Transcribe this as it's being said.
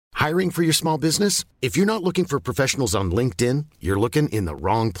Hiring for your small business? If you're not looking for professionals on LinkedIn, you're looking in the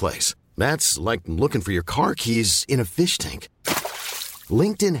wrong place. That's like looking for your car keys in a fish tank.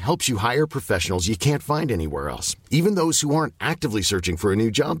 LinkedIn helps you hire professionals you can't find anywhere else, even those who aren't actively searching for a new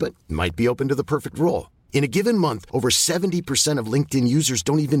job but might be open to the perfect role. In a given month, over 70% of LinkedIn users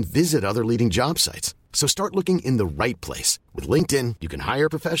don't even visit other leading job sites. So start looking in the right place. With LinkedIn, you can hire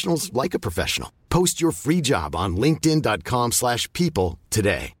professionals like a professional. Post your free job on linkedin.com/people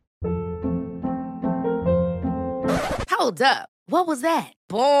today. Hold up. What was that?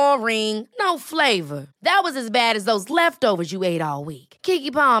 Boring. No flavor. That was as bad as those leftovers you ate all week.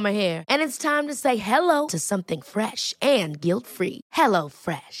 Keke Palmer here, and it's time to say hello to something fresh and guilt-free. Hello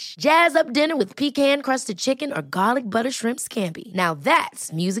Fresh. Jazz up dinner with pecan-crusted chicken or garlic butter shrimp scampi. Now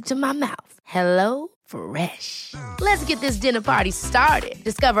that's music to my mouth. Hello Fresh. Let's get this dinner party started.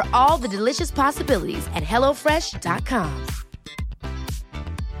 Discover all the delicious possibilities at hellofresh.com.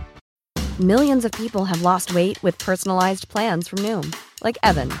 Millions of people have lost weight with personalized plans from Noom. Like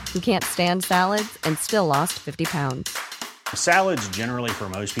Evan, who can't stand salads and still lost 50 pounds. Salads generally for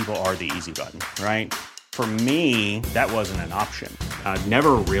most people are the easy button, right? For me, that wasn't an option. I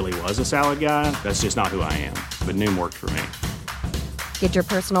never really was a salad guy. That's just not who I am. But Noom worked for me. Get your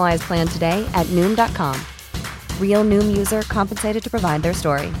personalized plan today at Noom.com. Real Noom user compensated to provide their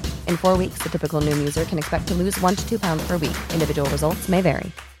story. In 4 weeks, the typical Noom user can expect to lose 1 to 2 pounds per week. Individual results may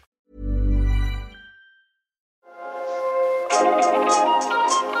vary.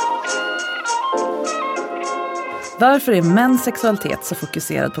 Varför är mäns sexualitet så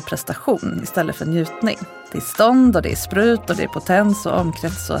fokuserad på prestation istället för njutning? Det är stånd och det är sprut och det är potens och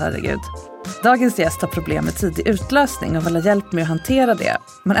omkrets och herregud. Dagens gäst har problem med tidig utlösning och vill ha hjälp med att hantera det,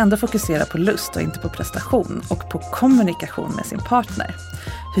 men ändå fokusera på lust och inte på prestation och på kommunikation med sin partner.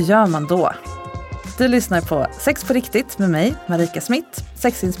 Hur gör man då? Du lyssnar på Sex på riktigt med mig, Marika Smith,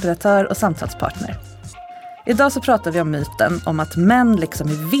 sexinspiratör och samtalspartner. Idag så pratar vi om myten om att män liksom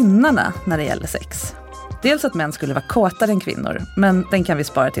är vinnarna när det gäller sex. Dels att män skulle vara kåtare än kvinnor, men den kan vi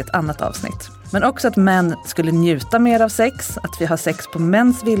spara till ett annat avsnitt. Men också att män skulle njuta mer av sex, att vi har sex på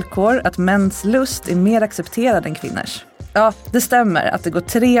mäns villkor, att mäns lust är mer accepterad än kvinnors. Ja, det stämmer att det går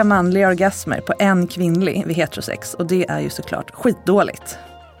 3 manliga orgasmer på 1 kvinnlig vid heterosex, och det är ju såklart skitdåligt.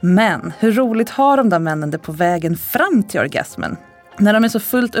 Men hur roligt har de där männen det på vägen fram till orgasmen? När de är så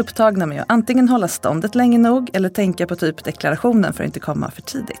fullt upptagna med att antingen hålla ståndet länge nog eller tänka på typ deklarationen för att inte komma för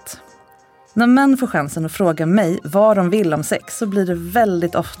tidigt. När män får chansen att fråga mig vad de vill om sex så blir det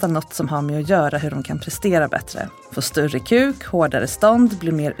väldigt ofta något som har med att göra hur de kan prestera bättre. Få större kuk, hårdare stånd,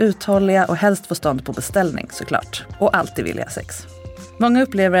 bli mer uthålliga och helst få stånd på beställning såklart. Och alltid vilja sex. Många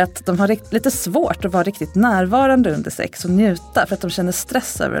upplever att de har lite svårt att vara riktigt närvarande under sex och njuta för att de känner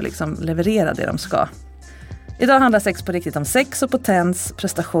stress över att liksom leverera det de ska. Idag handlar Sex på riktigt om sex och potens,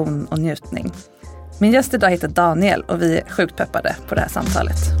 prestation och njutning. Min gäst idag heter Daniel och vi är sjukt peppade på det här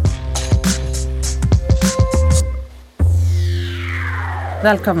samtalet.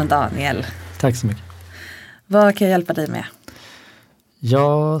 Välkommen Daniel. Tack så mycket. Vad kan jag hjälpa dig med?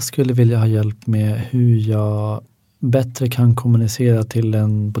 Jag skulle vilja ha hjälp med hur jag bättre kan kommunicera till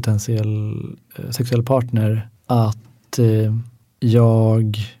en potentiell sexuell partner att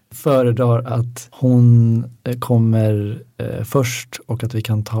jag föredrar att hon kommer först och att vi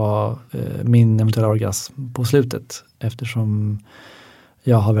kan ta min eventuella orgasm på slutet, eftersom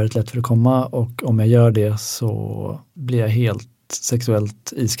jag har väldigt lätt för att komma, och om jag gör det så blir jag helt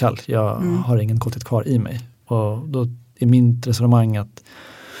sexuellt iskall. Jag har ingen kåthet kvar i mig. Och då är mitt resonemang att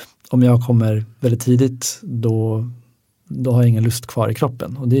om jag kommer väldigt tidigt då har jag ingen lust kvar i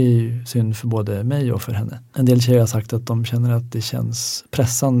kroppen. Och det är ju synd för både mig och för henne. En del tjejer har sagt att de känner att det känns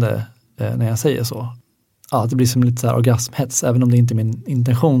pressande när jag säger så. Ja, det blir som lite så här orgasmhets. Även om det inte är min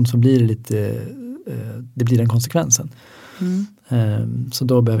intention så blir det lite, det blir den konsekvensen. Så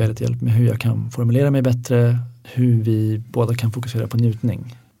då behöver jag lite hjälp med hur jag kan formulera mig bättre. Hur vi båda kan fokusera på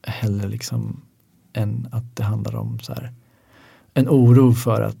njutning. Hellre liksom än att det handlar om så här, en oro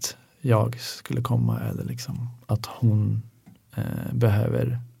för att jag skulle komma, eller liksom att hon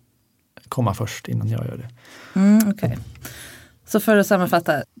behöver komma först innan jag gör det. Okej. Så för att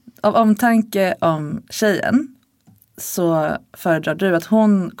sammanfatta, av omtanke om tjejen så föredrar du att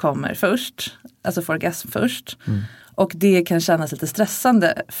hon kommer först, alltså får orgasm först. Och det kan kännas lite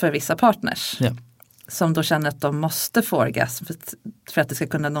stressande för vissa partners. Ja. Som då känner att de måste få orgasm för att det ska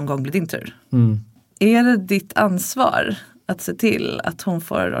kunna någon gång bli din tur. Är det ditt ansvar att se till att hon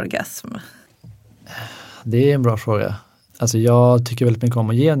får orgasm? Det är en bra fråga. Alltså jag tycker väldigt mycket om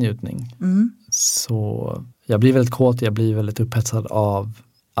att ge njutning. Så jag blir väldigt kåt, jag blir väldigt upphetsad av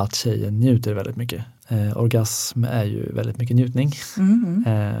att tjejen njuter väldigt mycket. orgasm är ju väldigt mycket njutning.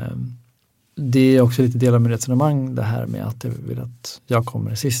 Det är också lite del av min resonemang det här med att jag vill att jag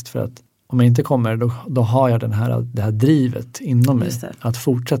kommer sist, för att om jag inte kommer då har jag det här drivet inom mig att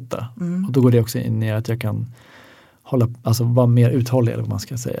fortsätta. Och då går det också in i att jag kan vara mer uthållig, eller vad man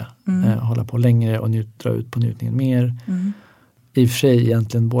ska säga. Hålla på längre och dra ut på njutningen mer. I och för sig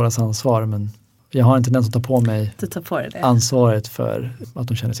egentligen bådas ansvar, men jag har en tendens att ta på mig ansvaret för att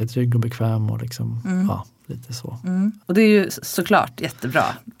de känner sig trygg och bekväm och liksom, lite så. Och det är ju såklart jättebra.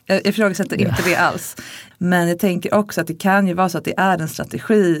 Jag ifrågasätter inte det alls. Men jag tänker också att det kan ju vara så att det är en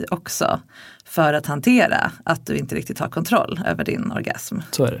strategi också för att hantera att du inte riktigt har kontroll över din orgasm.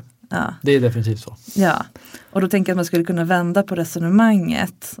 Så är det. Ja. Det är definitivt så. Ja, och då tänker jag att man skulle kunna vända på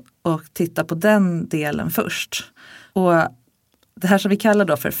resonemanget och titta på den delen först. Och det här som vi kallar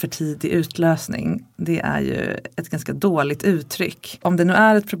då för tidig utlösning, det är ju ett ganska dåligt uttryck. Om det nu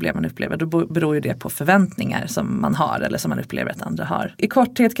är ett problem man upplever, då beror ju det på förväntningar som man har eller som man upplever att andra har. I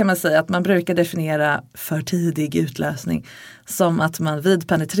korthet kan man säga att man brukar definiera för tidig utlösning som att man vid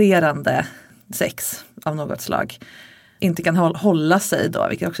penetrerande sex av något slag inte kan hålla sig då,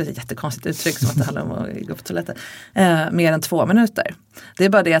 vilket också är ett jättekonstigt uttryck som att det handlar om att gå på toaletten, mer än 2 minuter. Det är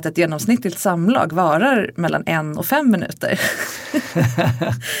bara det att ett genomsnittligt samlag varar mellan 1 och 5 minuter.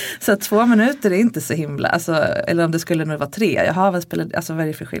 Så 2 minuter är inte så himla, eller om det skulle nu vara 3, jag har väl spelat, vad är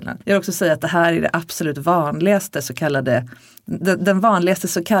det för skillnad? Jag vill också säga att det här är det absolut vanligaste så kallade, den vanligaste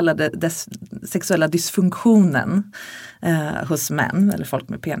så kallade sexuella dysfunktionen hos män, eller folk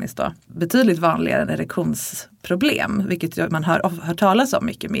med penis då. Betydligt vanligare än erektionsproblem, vilket man hör talas om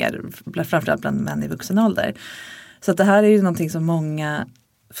mycket mer, framförallt bland män i vuxen ålder. Så att det här är ju någonting som många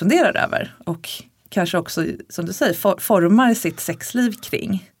funderar över och kanske också, som du säger, formar sitt sexliv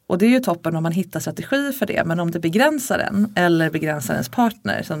kring. Och det är ju toppen om man hittar strategi för det, men om det begränsar en eller begränsar ens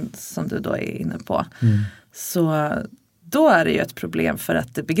partner som du då är inne på, så då är det ju ett problem för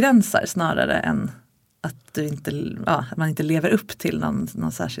att det begränsar snarare än att att man inte lever upp till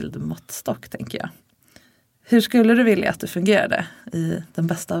någon särskild måttstock, tänker jag. Hur skulle du vilja att det fungerade i den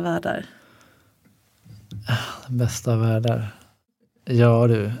bästa av världar? Den bästa av världar? Ja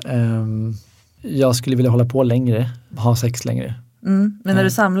du, jag skulle vilja hålla på längre, ha sex längre. Men är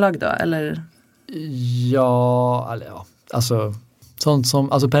du samlag då, eller? Ja, alltså sånt som,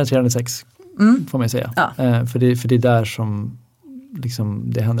 penetrerande sex får man säga. Ja. För det är där som liksom,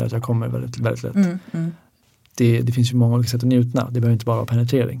 det händer att jag kommer väldigt, väldigt lätt. Det finns ju många olika sätt att njutna. Det behöver inte bara vara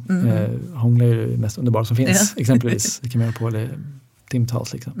penetrering. Hångla är det mest underbara som finns. Exempelvis. Det kan man göra på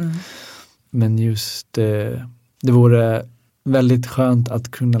timtals. Liksom. Men just det vore väldigt skönt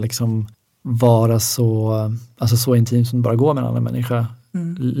att kunna liksom vara så intim som det bara går med en annan människa.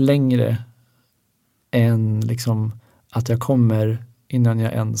 Längre än liksom att jag kommer innan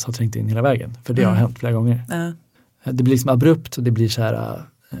jag ens har trängt in hela vägen. För det har hänt flera gånger. Det blir liksom abrupt och det blir så här,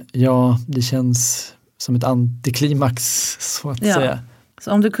 det känns som ett antiklimax så att säga.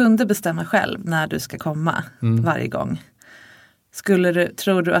 Så om du kunde bestämma själv när du ska komma varje gång,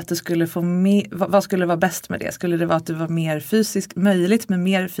 tror du att du skulle få vad skulle vara bäst med det? Skulle det vara att du var möjligt med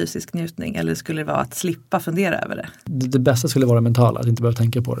mer fysisk njutning, eller skulle det vara att slippa fundera över det? Det bästa skulle vara mentalt, att inte behöva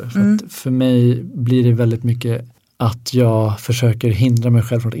tänka på det. För att för mig blir det väldigt mycket att jag försöker hindra mig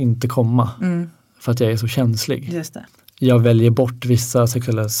själv från att inte komma. För att jag är så känslig. Just det. Jag väljer bort vissa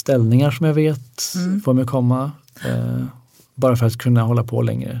sexuella ställningar som jag vet får mig komma. Bara för att kunna hålla på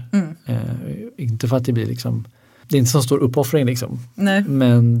längre. Inte för att det blir liksom, det är inte så stor uppoffring liksom. Nej.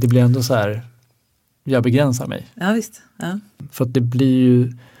 Men det blir ändå så här, jag begränsar mig. Ja visst. Ja. För att det blir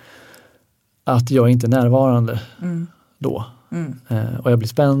ju att jag inte är närvarande då. Och jag blir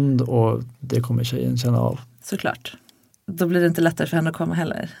spänd och det kommer tjejen känna av. Såklart. Då blir det inte lättare för henne att komma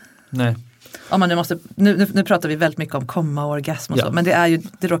heller. Nej. Om man nu pratar vi väldigt mycket om komma och orgasm och så, men det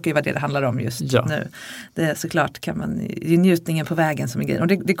råkar ju vara det handlar om just nu. Det är såklart det är njutningen på vägen som är grejen. Och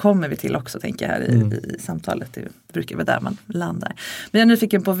det kommer vi till också, tänker jag, här i samtalet. Det brukar vara där man landar. Men jag är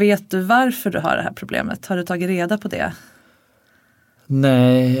nyfiken på, vet du varför du har det här problemet? Har du tagit reda på det?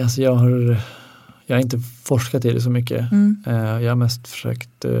 Nej, alltså jag har inte forskat i det så mycket. Jag har mest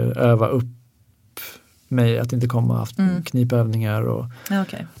försökt öva upp mig att inte komma, haft knipövningar och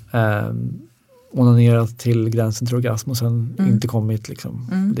onanerat till gränsen till orgasm och sen inte kommit liksom.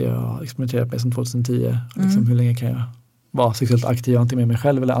 Det jag har experimenterat med sedan 2010. Liksom, hur länge kan jag vara sexuellt aktiv antingen med mig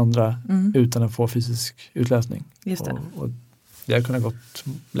själv eller andra utan att få fysisk utlösning. Just det. Och det har kunnat gått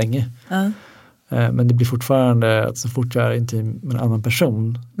länge. Men det blir fortfarande att så fort jag är intim med en annan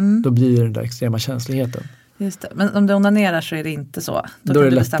person då blir det den där extrema känsligheten. Just det. Men om du onanerar så är det inte så. Då är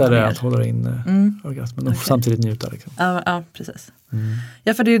det lättare att hålla in orgasmen och samtidigt njuta. Liksom. Ja, precis.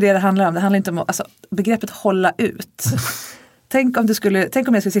 Ja, för det är ju det handlar om. Det handlar inte om alltså, begreppet hålla ut. Tänk om jag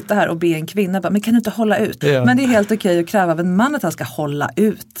skulle sitta här och be en kvinna, men kan du inte hålla ut? Ja. Men det är helt okej att kräva av en man att han ska hålla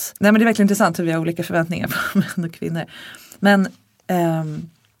ut. Nej, men det är verkligen intressant hur vi har olika förväntningar på män och kvinnor. Men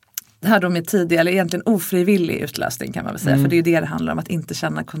det här då med tidig eller egentligen ofrivillig utlösning kan man väl säga. För det är ju det handlar om, att inte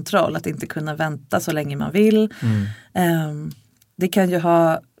känna kontroll, att inte kunna vänta så länge man vill. Det kan ju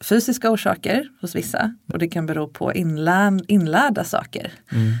ha fysiska orsaker hos vissa och det kan bero på inlärda saker.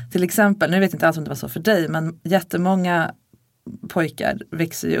 Till exempel, nu vet jag inte alls om det var så för dig, men jättemånga pojkar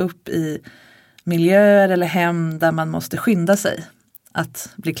växer ju upp i miljöer eller hem där man måste skynda sig att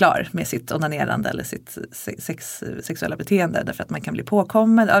bli klar med sitt onanerande eller sitt sexuella beteende därför att man kan bli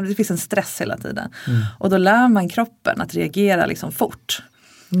påkommen. Det finns en stress hela tiden. Och då lär man kroppen att reagera liksom fort.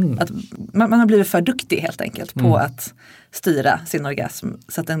 Att man har blivit för duktig helt enkelt på att styra sin orgasm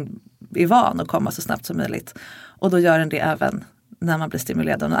så att den är van att komma så snabbt som möjligt. Och då gör den det även när man blir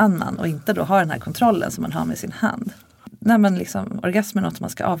stimulerad av någon annan och inte då har den här kontrollen som man har med sin hand. När man liksom, orgasmen är något man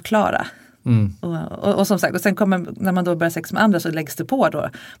ska avklara. Och som sagt, och sen kommer, när man då börjar sex med andra så läggs det på då.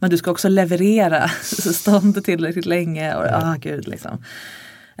 Men du ska också leverera ståndet tillräckligt länge och gud liksom.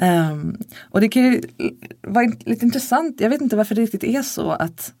 Och det kan ju vara lite intressant, jag vet inte varför det riktigt är så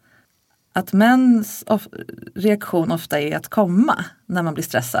att mäns reaktion ofta är att komma när man blir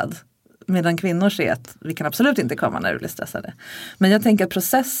stressad. Medan kvinnor ser att vi kan absolut inte komma när vi blir stressade. Men jag tänker att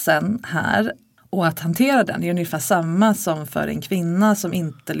processen här och att hantera den är ungefär samma som för en kvinna som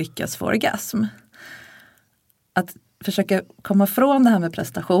inte lyckas få orgasm. Att försöka komma från det här med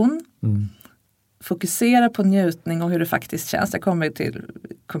prestation. Fokusera på njutning och hur det faktiskt känns. Jag kommer till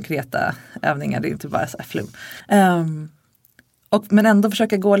konkreta övningar, det är inte bara så här flum. Men ändå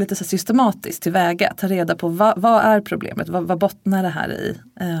försöka gå lite så systematiskt tillväga. Ta reda på vad är problemet, vad bottnar det här i.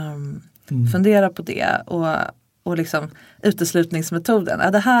 Fundera på det och liksom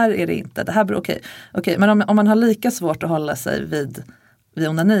uteslutningsmetoden. Det här är det inte, det här blir okej. Men om man har lika svårt att hålla sig vid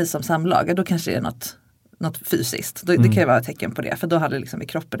onani som samlag, då kanske det är något fysiskt. Det kan ju vara ett tecken på det, för då har det liksom med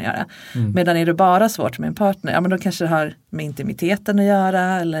kroppen att göra. Medan är det bara svårt med en partner, ja men då kanske det har med intimiteten att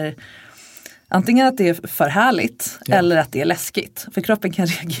göra, eller antingen att det är för härligt eller att det är läskigt. För kroppen kan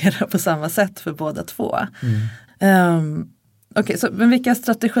reagera på samma sätt för båda två. Okej, men vilka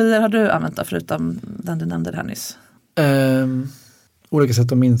strategier har du använt då, förutom den du nämnde här nyss? Olika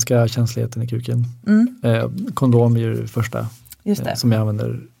sätt att minska känsligheten i kuken. Kondom är ju det första som jag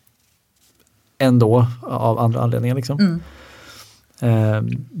använder ändå av andra anledningar. Liksom.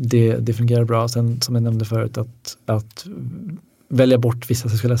 Det fungerar bra. Sen som jag nämnde förut att välja bort vissa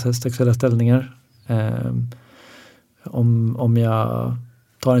sexuella ställningar. Om jag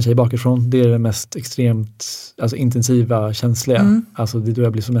tar en tjej bakifrån, det är det mest extremt intensiva, känsliga. Alltså det är då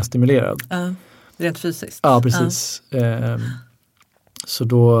jag blir som mest stimulerad. Rent fysiskt. Ja, precis. Så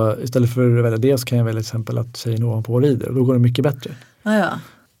då istället för att välja det så kan jag välja till exempel att tjejen ovanpå rider och då går det mycket bättre.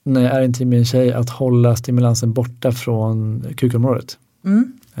 När jag är intim med en tjej, att hålla stimulansen borta från kukområdet.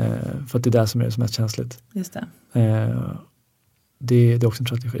 För att det är där som är det som mest känsligt. Just det. Det är också en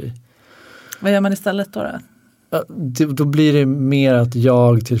strategi. Vad gör man istället då? Då blir det mer att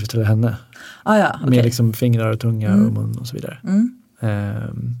jag tillfredsställer henne. Med liksom fingrar och tunga och mun och så vidare.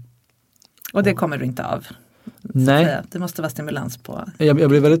 Och det kommer du inte av? Nej. Det måste vara stimulans på. Jag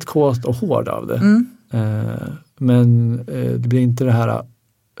blir väldigt kåt och hård av det. Men det blir inte det här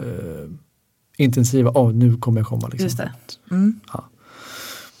intensiva, nu kommer jag komma. Liksom. Just det. Ja.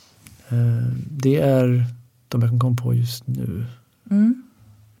 Det är de jag kan komma på just nu.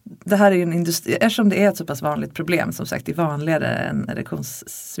 Det här är ju en industri, eftersom det är ett så pass vanligt problem, som sagt, det är vanligare än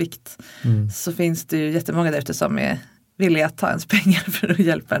erektionssvikt, så finns det ju jättemånga där ute som är villiga att ta ens pengar för att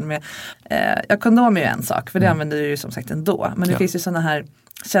hjälpa en med. Kondom är ju en sak, för det använder du ju som sagt ändå. Men det finns ju sådana här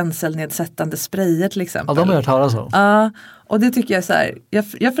känselnedsättande sprayer till exempel. Ja, de har jag hört talas om. Ja, och det tycker jag är så här,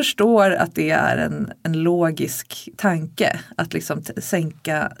 jag förstår att det är en logisk tanke att liksom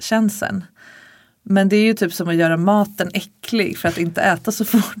sänka känseln. Men det är ju typ som att göra maten äcklig för att inte äta så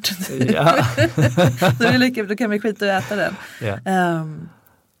fort. Ja. Då kan vi skita och äta den. Yeah.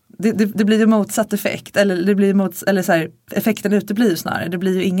 Det blir ju motsatt effekt. Eller så här, effekten uteblir snarare. Det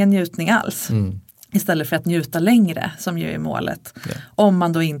blir ju ingen njutning alls. Istället för att njuta längre, som ju är målet. Yeah. Om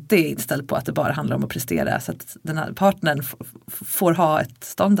man då inte är inställd på att det bara handlar om att prestera. Så att den här partnern får ha ett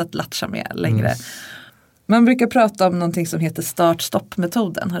stånd att latcha med längre. Man brukar prata om någonting som heter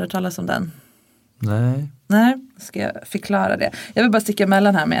start-stopp-metoden. Har du talat om den? Nej, ska jag förklara det. Jag vill bara sticka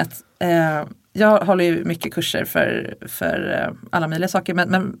emellan här med att jag håller ju mycket kurser för alla möjliga saker,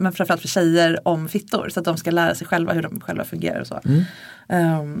 men framförallt för tjejer om fittor, så att de ska lära sig själva hur de själva fungerar och så.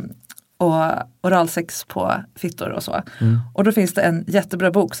 Och oralsex på fittor och så. Och då finns det en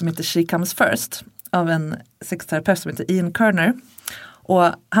jättebra bok som heter She Comes First av en sexterapeut som heter Ian Kerner. Och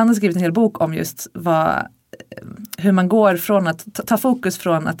han har skrivit en hel bok om just hur man går från att ta fokus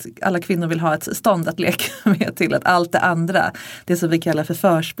från att alla kvinnor vill ha ett stånd att leka med till att allt det andra, det som vi kallar för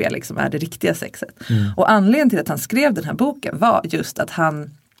förspel, liksom är det riktiga sexet. Och anledningen till att han skrev den här boken var just att han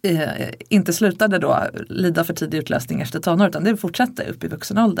inte slutade då lida för tidig utlösning efter tonår, utan det fortsatte upp i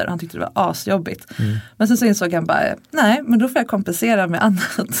vuxen ålder och han tyckte det var asjobbigt. Men sen så insåg han bara, nej men då får jag kompensera med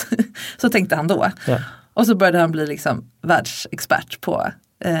annat. Så tänkte han då. Och så började han bli liksom världsexpert på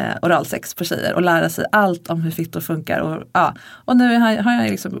oralsex på tjejer och lära sig allt om hur fittor funkar. Och nu har jag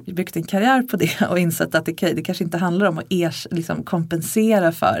liksom byggt en karriär på det och insett att det kanske inte handlar om att liksom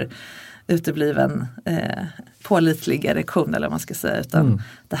kompensera för utebliven pålitlig erektion eller vad man ska säga, utan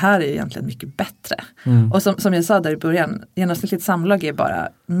det här är ju egentligen mycket bättre. Och som jag sa där i början, genomsnittligt samlag är bara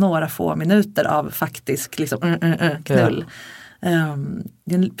några få minuter av faktisk liksom, knull.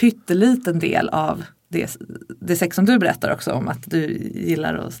 Det är en pytteliten del av det sex som du berättar också om, att du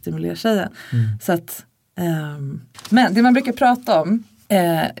gillar att stimulera tjejen. Så att, men det man brukar prata om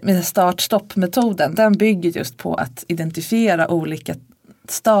med start-stopp-metoden, den bygger just på att identifiera olika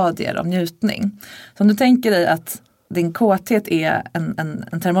stadier av njutning. Så om du tänker dig att din kåthet är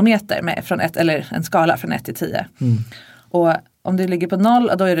en termometer med från eller en skala från 1 till 10. Och om du ligger på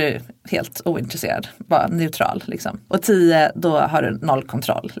 0, då är du helt ointresserad, bara neutral liksom. Och 10, då har du 0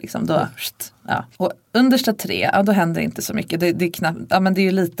 kontroll liksom. Då, Och understa 3, då händer inte så mycket. Det är knappt, men det är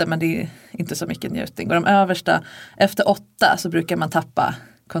ju lite, men det är inte så mycket njutning. Och de översta, efter 8 så brukar man tappa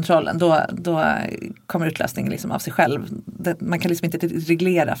kontrollen. Då kommer utlösningen liksom av sig själv. Man kan liksom inte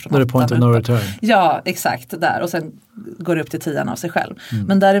reglera från 8. Då är det point of no return. Ja, exakt. Där. Och sen går det upp till 10 av sig själv.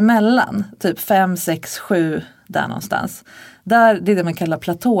 Men däremellan, typ 5, 6, 7, där någonstans. Där, det är det man kallar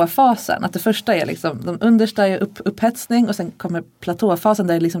platåfasen. Att det första är liksom, de understa är upphetsning och sen kommer platåfasen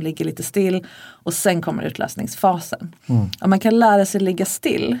där det liksom ligger lite still och sen kommer utlösningsfasen. Om man kan lära sig ligga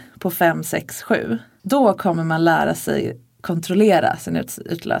still på 5, 6, 7, då kommer man lära sig kontrollera sin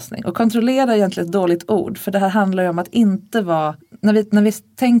utlösning. Och kontrollera är egentligen ett dåligt ord, för det här handlar ju om att inte vara, när vi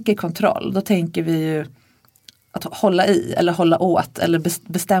tänker kontroll, då tänker vi ju att hålla i eller hålla åt eller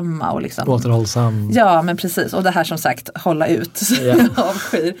bestämma och liksom. Återhållsam. Ja, men precis. Och det här som sagt, hålla ut.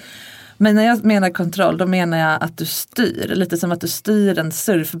 Avskyr. Men när jag menar kontroll, då menar jag att du styr. Lite som att du styr en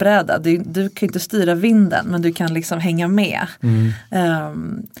surfbräda. Du kan inte styra vinden, men du kan liksom hänga med.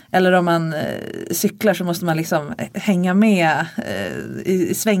 Eller om man cyklar så måste man liksom hänga med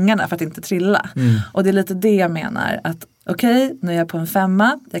i svängarna för att inte trilla. Och det är lite det jag menar. Att okej, nu är jag på en 5,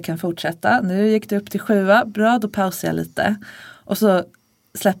 jag kan fortsätta. Nu gick det upp till 7, bra, då pausar jag lite. Och så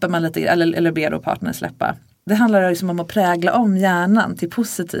släpper man lite, eller ber då partnern släppa. Det handlar liksom om att prägla om hjärnan till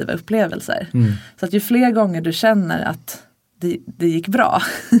positiva upplevelser. Så att ju fler gånger du känner att det gick bra.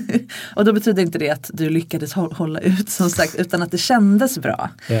 Och då betyder inte det att du lyckades hålla ut som sagt, utan att det kändes bra.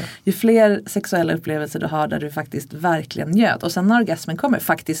 Ju fler sexuella upplevelser du har där du faktiskt verkligen njöt. Och sen när orgasmen kommer,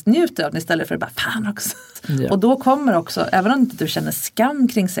 faktiskt njuter av den istället för att bara fan också. Och då kommer också, även om inte du känner skam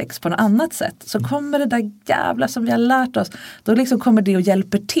kring sex på något annat sätt, så kommer det där jävla som vi har lärt oss. Då liksom kommer det och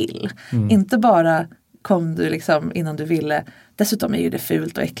hjälper till. Inte bara kom du liksom innan du ville. Dessutom är ju det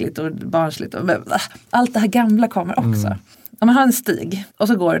fult och äckligt och barnsligt. Och allt det här gamla kommer också. Om man har en stig och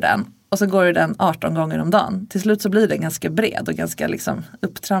så går den. Och så går den 18 gånger om dagen. Till slut så blir den ganska bred och ganska liksom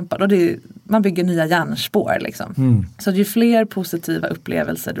upptrampad. Och man bygger nya hjärnspår liksom. Så ju fler positiva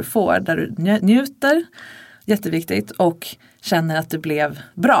upplevelser du får där du njuter, jätteviktigt, och känner att det blev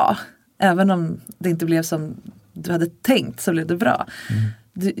bra. Även om det inte blev som du hade tänkt, så blev det bra.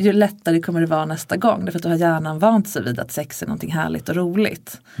 Ju lättare kommer det vara nästa gång. Därför att du har hjärnan vant sig vid att sex är någonting härligt och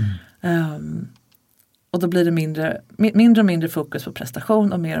roligt. Och då blir det mindre och mindre fokus på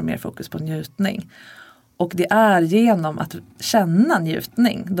prestation och mer fokus på njutning. Och det är genom att känna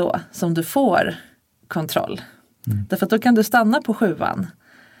njutning då som du får kontroll. Därför att då kan du stanna på 7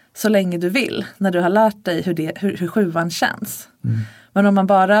 så länge du vill. När du har lärt dig hur 7 känns. Men om man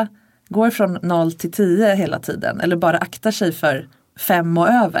bara går från 0 till 10 hela tiden. Eller bara aktar sig för 5 och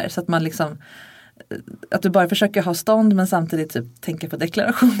över. Så att man liksom, att du bara försöker ha stånd men samtidigt typ tänka på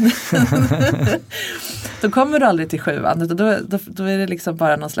deklarationen. Då kommer du aldrig till 7. Då är det liksom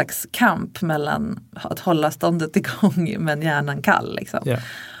bara någon slags kamp mellan att hålla ståndet igång men hjärnan kall liksom.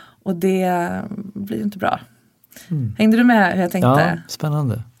 Och det blir ju inte bra. Hängde du med hur jag tänkte? Ja,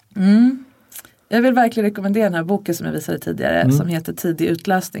 spännande. Jag vill verkligen rekommendera den här boken som jag visade tidigare som heter Tidig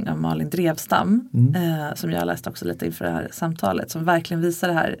utlösning av Malin Drevstam. Som jag läste också lite inför det här samtalet. Som verkligen visar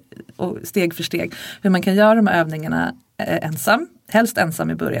det här och steg för steg. Hur man kan göra de här övningarna ensam. Helst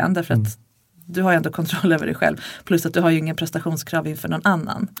ensam i början därför att du har ju ändå kontroll över dig själv. Plus att du har ju ingen prestationskrav inför någon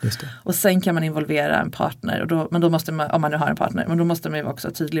annan. Just det. Och sen kan man involvera en partner. Och men då måste man, om man nu har en partner. Men då måste man ju också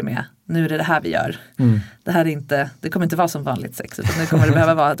vara tydlig med. Nu är det här vi gör. Det här är inte, det kommer inte vara som vanligt sex. Utan nu kommer det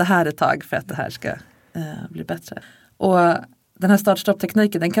behöva vara det här ett tag. För att det här ska bli bättre. Och den här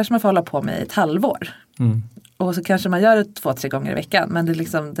start-stopp-tekniken. Den kanske man får hålla på med i ett halvår. Och så kanske man gör det 2-3 gånger i veckan. Men det är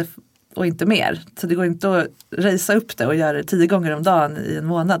liksom... Och inte mer. Så det går inte att rejsa upp det och göra det 10 gånger om dagen i en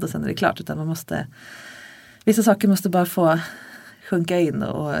månad och sen är det klart. Utan man måste, vissa saker måste bara få sjunka in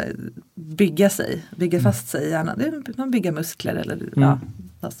och bygga fast sig i hjärnan. Man bygger muskler eller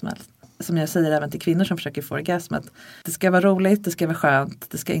vad som helst. Som jag säger även till kvinnor som försöker få orgasm. Att det ska vara roligt, det ska vara skönt,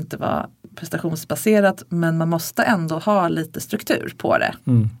 det ska inte vara prestationsbaserat. Men man måste ändå ha lite struktur på det.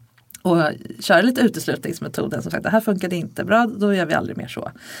 Och köra lite uteslutningsmetoden. Som sagt, det här funkade inte bra, då gör vi aldrig mer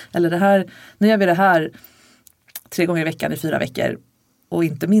så. Eller det här, nu gör vi det här 3 gånger i veckan i 4 veckor. Och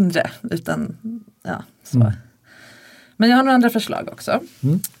inte mindre, utan så. Men jag har några andra förslag också.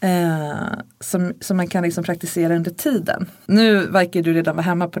 Som man kan liksom praktisera under tiden. Nu verkar du redan vara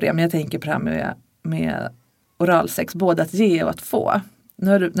hemma på det, men jag tänker på det här med oralsex. Både att ge och att få.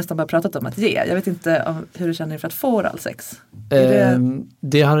 Nu har du nästan bara pratat om att ge. Jag vet inte hur du känner för att få oralsex.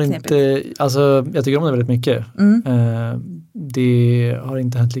 Det har inte, alltså jag tycker om det väldigt mycket. Det har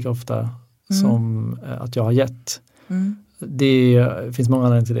inte hänt lika ofta som att jag har gett. Det finns många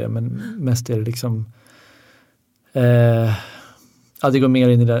anledningar till det, men mest är det liksom att det går mer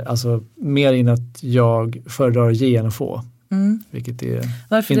in i det, alltså mer in att jag föredrar att ge än att få. Vilket är...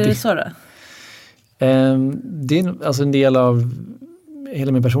 Varför är det så då? Det är alltså en del av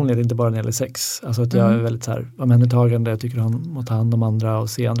hela min personlighet, inte bara när det gäller sex. Alltså att jag är väldigt så här omhändertagande. Jag tycker om att ta hand om andra och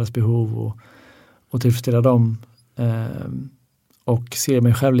se andras behov och tillfredsställa dem. Och ser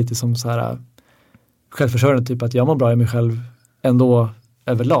mig själv lite som så här självförsörjande, typ att jag mår bra i mig själv ändå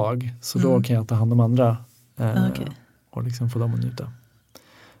överlag. Så då kan jag ta hand om andra och liksom få dem att njuta.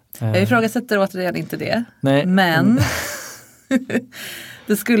 Jag ifrågasätter återigen inte det. Nej. Men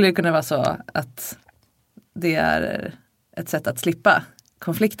det skulle ju kunna vara så att det är ett sätt att slippa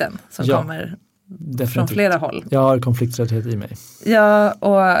konflikten som kommer från flera håll. Jag har konflikträddhet i mig. Ja,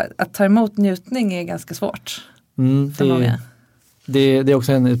 och att ta emot njutning är ganska svårt för många. Det är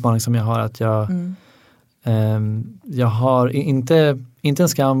också en utmaning som jag har, att jag har inte en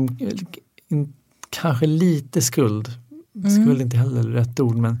skam, kanske lite skuld. Skuld är inte heller rätt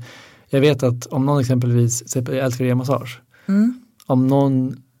ord, men jag vet att om någon exempelvis, jag älskar e-massage. Om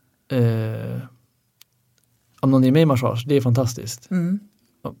någon ger mig massage, det är fantastiskt.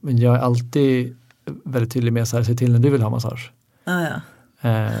 Men jag är alltid väldigt tydlig med att säga till när du vill ha massage.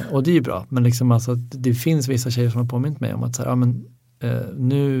 Och det är ju bra. Men liksom alltså, det finns vissa tjejer som har påmint mig om att så här,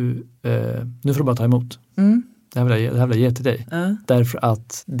 nu får du bara ta emot. Det här vill jag ge till dig. Därför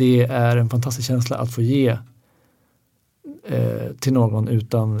att det är en fantastisk känsla att få ge till någon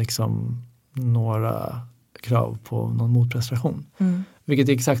utan liksom några krav på någon motprestation. Vilket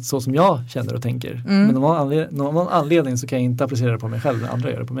är exakt så som jag känner och tänker. Men av någon anledning så kan jag inte applicera det på mig själv när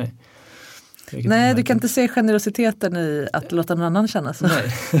andra gör det på mig. Nej, du kan inte se generositeten i att låta någon annan känna så.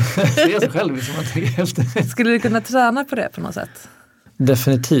 Nej, det är sig själv som man tänker efter. Skulle du kunna träna på det på något sätt?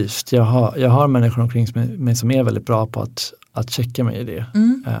 Definitivt. Jag har människor omkring mig som är väldigt bra på att checka mig i det.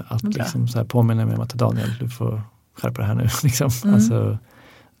 Att liksom så här påminna mig om att Daniel, du får skärpa det här nu. Liksom. Alltså,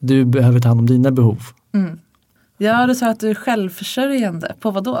 du behöver ta hand om dina behov. Ja, du sa att du är självförsörjande.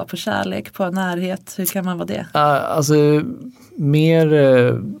 På vad då? På kärlek, på närhet? Hur kan man vara det? Alltså,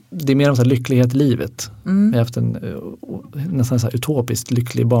 det är mer om så här lycklighet i livet. Jag har haft en nästan så här utopiskt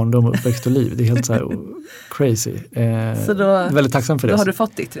lycklig barndom och uppväxt och liv. Det är helt så här crazy. Så då, väldigt tacksam för det. Då har du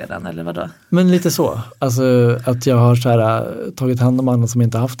fått ditt redan, eller vadå? Men lite så. Alltså att jag har så här, tagit hand om andra som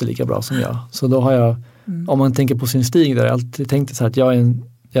inte haft det lika bra som jag. Så då har jag, om man tänker på sin stig där, jag alltid tänkt så här att jag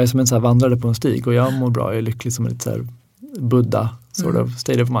är som en så här vandrare på en stig och jag mår bra, jag är lycklig som en lite så här Buddha sort of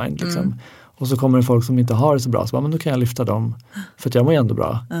state of mind liksom. Och så kommer det folk som inte har det så bra, så bara, men då kan jag lyfta dem för att jag mår ju ändå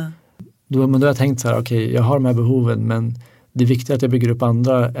bra. Men då har jag tänkt så här, okej, jag har de här behoven, men det är viktigt att jag bygger upp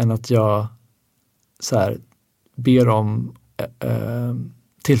andra än att jag så här ber om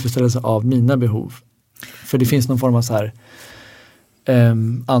tillfredsställelse av mina behov. För det finns någon form av så här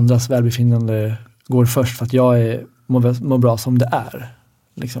andras välbefinnande går först för att jag mår bra som det är.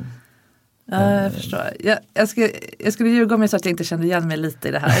 Liksom. Ja, jag förstår. Jag skulle ljuga om jag sa att jag inte kände igen mig lite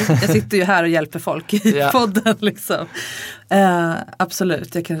i det här. Jag sitter ju här och hjälper folk i podden liksom.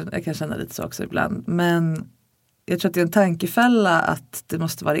 Absolut, jag kan känna lite så också ibland. Men jag tror att det är en tankefälla att det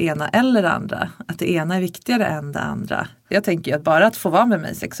måste vara det ena eller det andra. Att det ena är viktigare än det andra. Jag tänker ju att bara att få vara med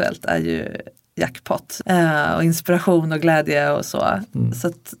mig sexuellt är ju jackpot. Och inspiration och glädje och så. Så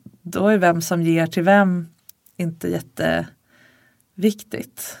att då är vem som ger till vem inte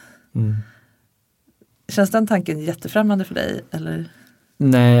jätteviktigt. Känns den tanken jättefrämmande för dig? Eller?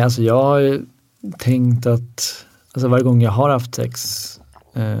 Nej, alltså jag har ju tänkt att alltså varje gång jag har haft sex,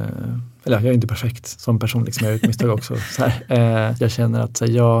 eller jag är inte perfekt som person, liksom, jag har gjort misstag också. Så här, jag känner att så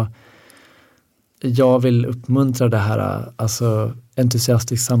här, jag vill uppmuntra det här alltså,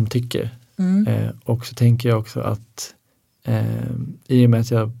 entusiastiskt samtycke. Och så tänker jag också att i och med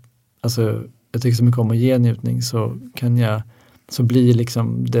att jag tycker så mycket om att ge njutning så blir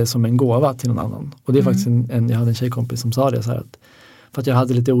liksom det som en gåva till någon annan. Och det är faktiskt jag hade en tjejkompis som sa det så här att för att jag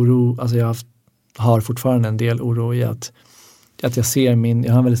hade lite oro, alltså jag har fortfarande en del oro i att jag ser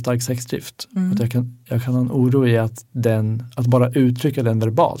jag har en väldigt stark sexdrift. Att jag kan ha en oro i att bara uttrycka den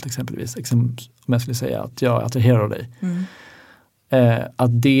verbalt exempelvis. Om jag skulle säga att jag attraherar dig.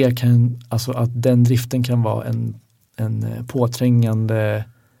 Att det kan, alltså att den driften kan vara en påträngande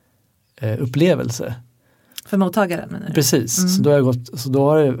upplevelse. För mottagaren menar du? Precis, så då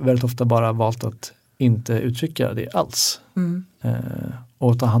har jag väldigt ofta bara valt att inte uttrycka det alls.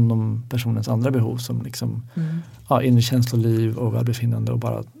 Och ta hand om personens andra behov som liksom inre känsloliv och välbefinnande och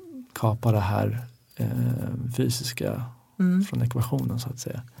bara kapa det här fysiska från ekvationen så att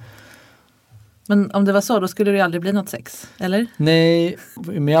säga. Men om det var så, då skulle det ju aldrig bli något sex, eller? Nej,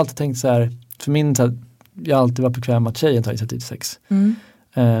 men jag har alltid tänkt så här, för min så här, jag har alltid varit bekväm att tjejen tar initiativ till sex.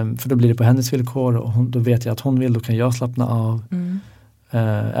 För då blir det på hennes villkor och då vet jag att hon vill, då kan jag slappna av.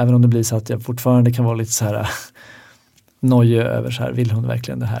 Även om det blir så att jag fortfarande kan vara lite så här noja över så här, vill hon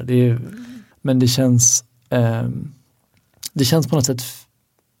verkligen det här? Men det känns på något sätt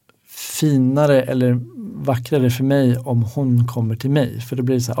finare eller vackrare för mig om hon kommer till mig. För då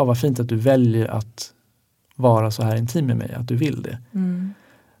blir det så här, vad fint att du väljer att vara så här intim med mig, att du vill det.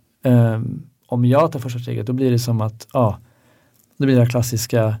 Om jag tar första steget, då blir det som att det blir det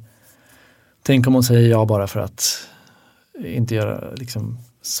klassiska, tänk om hon säger ja bara för att inte göra, liksom,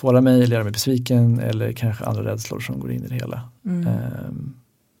 svåra mig eller göra mig besviken eller kanske andra rädslor som går in i det hela.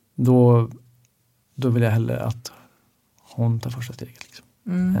 Då vill jag hellre att hon tar första steget. Liksom.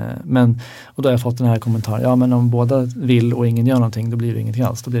 Och då har jag fått den här kommentaren, men om båda vill och ingen gör någonting, då blir det ingenting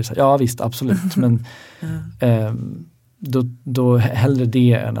alls. Då blir det så här, ja visst, absolut. Men då hellre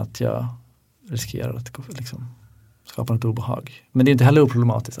det än att jag riskerar att liksom skapa något obehag. Men det är inte heller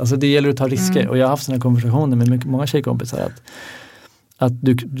oproblematiskt. Alltså det gäller att ta risker. Och jag har haft sådana konversationer med många tjejkompisar att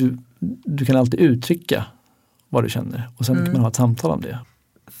du kan alltid uttrycka vad du känner. Och sen kan man ha ett samtal om det.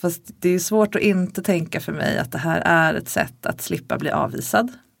 Fast det är svårt att inte tänka för mig att det här är ett sätt att slippa bli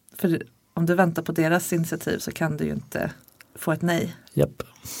avvisad. För om du väntar på deras initiativ så kan du ju inte få ett nej. Japp.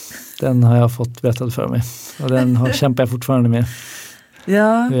 Den har jag fått berättat för mig. Och den kämpar jag fortfarande med.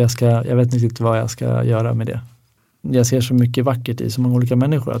 Ja. Jag vet inte riktigt vad jag ska göra med det. Jag ser så mycket vackert i så många olika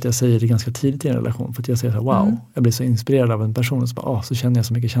människor att jag säger det ganska tidigt i en relation. För att jag säger så här, wow, jag blir så inspirerad av en person och så bara, så känner jag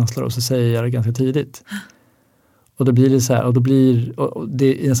så mycket känslor och så säger jag det ganska tidigt. Och då blir det så här, och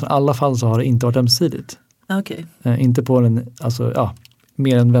i nästan alla fall så har det inte varit ömsesidigt. Okay. Inte på den,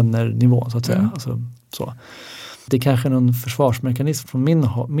 mer än vänner-nivå så att säga. Alltså, så. Det är kanske någon försvarsmekanism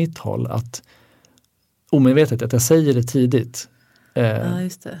från mitt håll att omedvetet att jag säger det tidigt.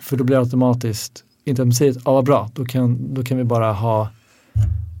 Just det. För då blir det automatiskt inte ömsesidigt, vad bra, då kan vi bara ha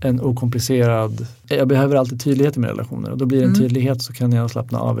en okomplicerad, jag behöver alltid tydlighet i mina relationer och då blir det en tydlighet så kan jag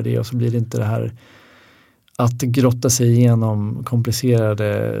slappna av i det och så blir det inte det här att grotta sig igenom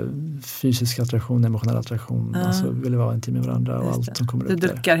komplicerade fysiska attraktion, emotionell attraktion, alltså vill vara intim med varandra och allt som kommer upp där. Du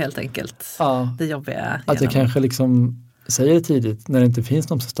duckar helt enkelt det jobbiga. Att jag kanske liksom säger det tidigt när det inte finns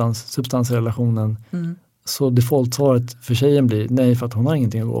någon substans i relationen. Så default-svaret för tjejen blir nej för att hon har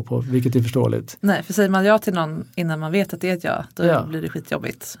ingenting att gå på, vilket är förståeligt. Nej, för säger man ja till någon innan man vet att det är ett ja, då blir det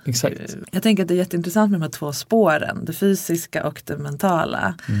skitjobbigt. Exakt. Jag tänker att det är jätteintressant med de här två spåren, det fysiska och det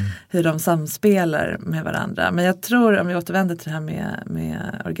mentala. Hur de samspelar med varandra. Men jag tror, om vi återvänder till det här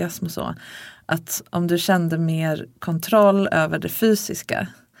med orgasm och så, att om du kände mer kontroll över det fysiska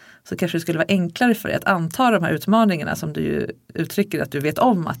så kanske det skulle vara enklare för dig att anta de här utmaningarna som du ju uttrycker att du vet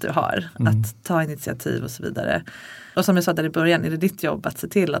om att du har. Att ta initiativ och så vidare. Och som jag sa där i början, är det ditt jobb att se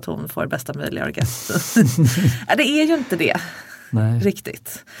till att hon får bästa möjliga orgasm? Det är ju inte det. Nej.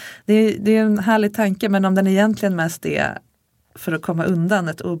 Riktigt. Det är en härlig tanke, men om den egentligen mest är för att komma undan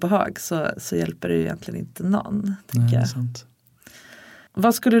ett obehag så hjälper det ju egentligen inte någon, tycker Nej, jag. sant.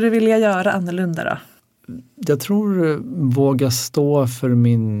 Vad skulle du vilja göra annorlunda då? Jag tror våga stå för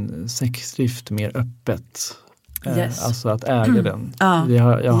min sexdrift mer öppet. Yes. Alltså att äga den. Ja, jag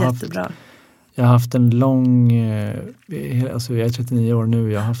har jättebra. Jag har haft en lång, alltså jag är 39 år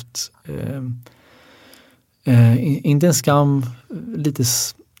nu, jag har haft inte en skam, lite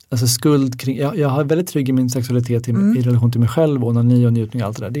alltså skuld kring, jag har väldigt trygg i min sexualitet i relation till mig själv, onani och njutning och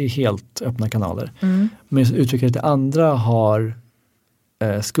allt det där. Det är helt öppna kanaler. Men jag uttrycker att det andra har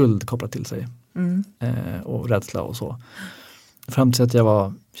skuld kopplat till sig. Och rädsla och så. Fram till att jag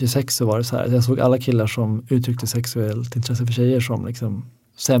var 26 så var det så här, jag såg alla killar som uttryckte sexuellt intresse för tjejer som liksom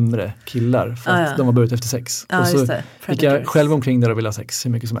sämre killar för att de var börjat efter sex. Och så gick jag själv omkring där och ville ha sex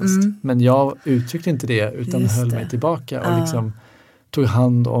hur mycket som helst. Men jag uttryckte inte det utan höll mig tillbaka och liksom tog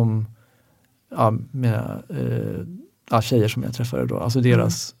hand om mina tjejer som jag träffade då. Alltså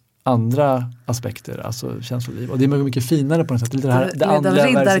deras andra aspekter, alltså känsloliv. Och det är mycket finare på något sätt. Det andra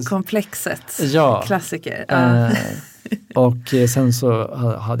riddarkomplexet. Klassiker. Och sen så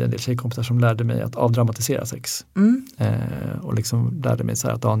hade jag en del tjejkompisar som lärde mig att avdramatisera sex. Och liksom lärde mig så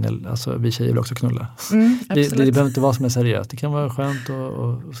här att Daniel, alltså vi tjejer vill också knulla. Det behöver inte vara som är seriöst. Det kan vara skönt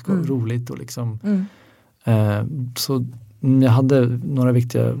och roligt och liksom. Så jag hade några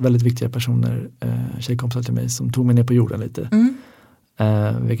väldigt viktiga personer, tjejkompisar till mig som tog mig ner på jorden lite.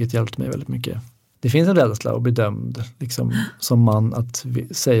 Vilket hjälpte mig väldigt mycket. Det finns en rädsla att bli dömd liksom, som man att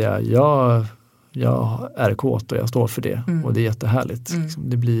säga jag är kåt och jag står för det och det är jättehärligt. Liksom,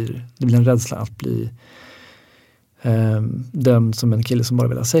 det blir en rädsla att bli dömd som en kille som bara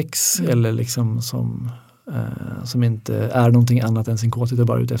vill ha sex eller liksom som inte är någonting annat än sin kåthet och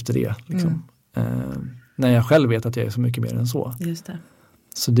bara ut efter det. Liksom. När jag själv vet att jag är så mycket mer än så. Just det.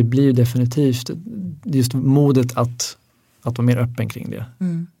 Så det blir ju definitivt just modet att vara mer öppen kring det.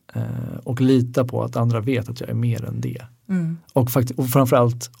 Och lita på att andra vet att jag är mer än det. Och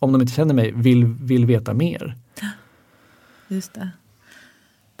framförallt, om de inte känner mig, vill veta mer. Just det.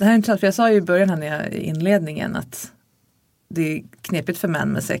 Det här är intressant, för jag sa ju i början här i inledningen att det är knepigt för män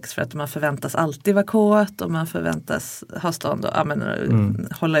med sex för att man förväntas alltid vara kåt och man förväntas ha stånd och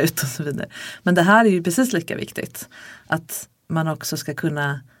hålla ut och så vidare. Men det här är ju precis lika viktigt. Att man också ska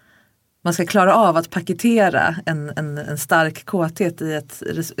kunna, man ska klara av att paketera en stark kåthet i ett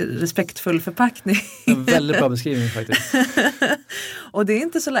respektfull förpackning. En väldigt bra beskrivning faktiskt. Och det är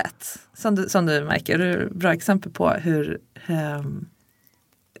inte så lätt, som du märker. Du är bra exempel på hur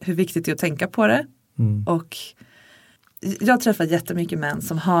viktigt det är att tänka på det. Och jag träffar jättemycket män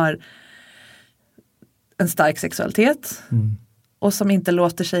som har en stark sexualitet och som inte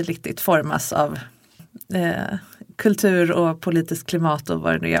låter sig riktigt formas av kultur och politiskt klimat och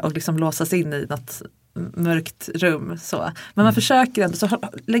vad det nu är och liksom låsas in i något mörkt rum. Så. Men man försöker ändå, så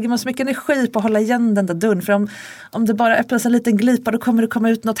lägger man så mycket energi på att hålla igen den där dörren, för om det bara öppnas en liten glipa då kommer det komma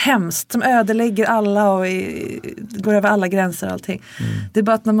ut något hemskt som ödelägger alla och går över alla gränser och allting. Det är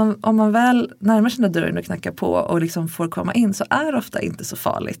bara att om man väl närmar sig den där dörren och knackar på och liksom får komma in så är det ofta inte så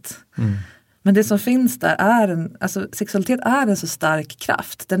farligt. Men det som finns där är alltså sexualitet är en så stark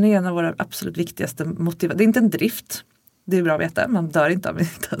kraft. Den är en av våra absolut viktigaste motivationer. Det är inte en drift. Det är bra att veta. Man dör inte av att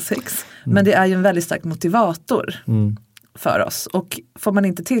inte ha sex. Men det är ju en väldigt stark motivator för oss. Och får man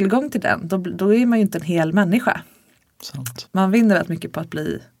inte tillgång till den, då är man ju inte en hel människa. Sant. Man vinner väldigt mycket på att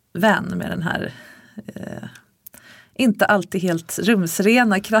bli vän med den här inte alltid helt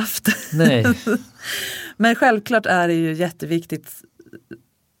rumsrena kraften. Nej. Men självklart är det ju jätteviktigt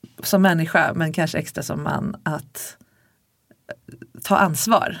som människa, men kanske extra som man, att ta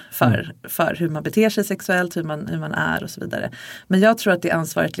ansvar för hur man beter sig sexuellt, hur man är och så vidare. Men jag tror att det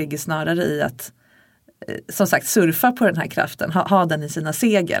ansvaret ligger snarare i att som sagt surfa på den här kraften, ha den i sina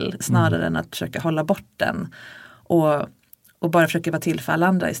segel snarare än att försöka hålla bort den och bara försöka vara till för alla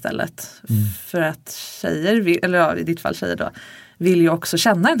andra istället. För att tjejer, eller i ditt fall tjejer då, vill ju också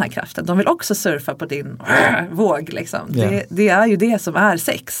känna den här kraften. De vill också surfa på din våg liksom. Yeah. Det är ju det som är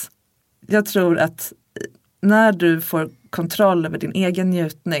sex. Jag tror att när du får kontroll över din egen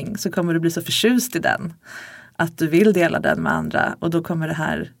njutning så kommer du bli så förtjust i den att du vill dela den med andra, och då kommer det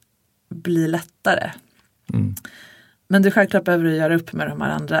här bli lättare. Men du självklart behöver du göra upp med de här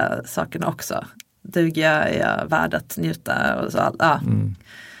andra sakerna också. Är jag värd att njuta och så.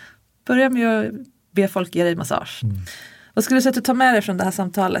 Börja med att be folk ge dig massage. Vad skulle du säga att du tar med dig från det här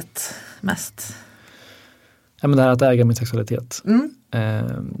samtalet mest? Ja, men det här att äga min sexualitet.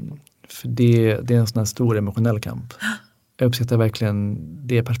 För det är en sån här stor emotionell kamp. Jag uppskattar verkligen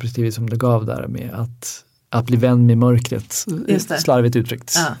det perspektivet som du gav där med att bli vän med mörkret. Slarvigt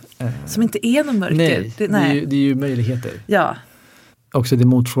uttryckt. Ja. Som inte är någon mörker. Nej, det är ju möjligheter. Ja, också din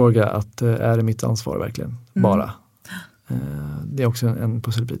motfråga att är det mitt ansvar verkligen bara. Det är också en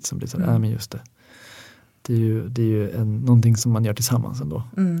pusselbit som blir så här, men just det. Det är ju någonting som man gör tillsammans ändå.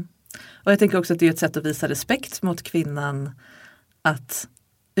 Och jag tänker också att det är ett sätt att visa respekt mot kvinnan att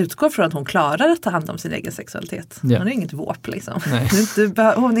utgå från att hon klarar att ta hand om sin egen sexualitet. Hon är inget våp liksom.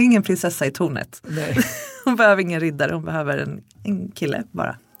 Hon är ingen prinsessa i tornet. Nej. Hon behöver ingen riddare, hon behöver en kille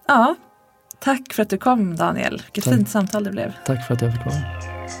bara. Ja, tack för att du kom Daniel. Vilket fint samtal det blev. Tack för att jag fick vara.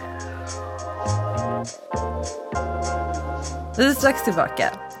 Vi är strax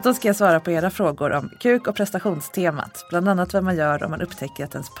tillbaka. Då ska jag svara på era frågor om kuk- och prestationstemat. Bland annat vad man gör om man upptäcker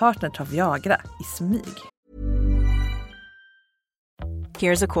att ens partner tar Viagra i smyg.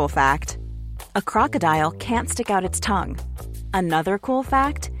 Here's a cool fact. A crocodile can't stick out its tongue. Another cool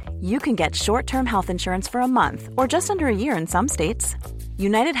fact, you can get short-term health insurance for a month or just under a year in some states.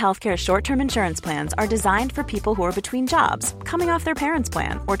 United Healthcare short-term insurance plans are designed for people who are between jobs, coming off their parents'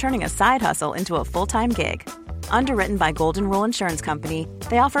 plan, or turning a side hustle into a full-time gig. Underwritten by Golden Rule Insurance Company,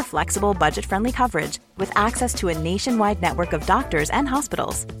 they offer flexible, budget-friendly coverage with access to a nationwide network of doctors and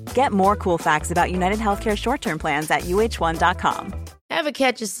hospitals. Get more cool facts about United Healthcare short-term plans at uh1.com. Ever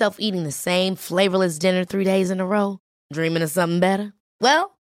catch yourself eating the same flavorless dinner 3 days in a row? Dreaming of something better?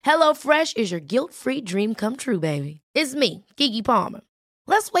 Well, HelloFresh is your guilt-free dream come true, baby. It's me, Keke Palmer.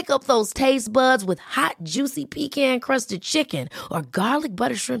 Let's wake up those taste buds with hot, juicy pecan-crusted chicken or garlic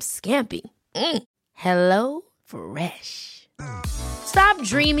butter shrimp scampi. Hello Fresh. Stop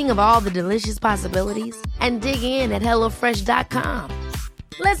dreaming of all the delicious possibilities and dig in at HelloFresh.com.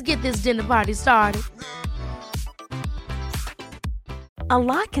 Let's get this dinner party started. A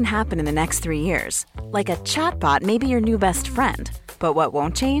lot can happen in the next 3 years. Like a chatbot may be your new best friend. But what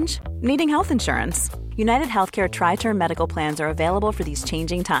won't change? Needing health insurance. United Healthcare Tri-Term Medical Plans are available for these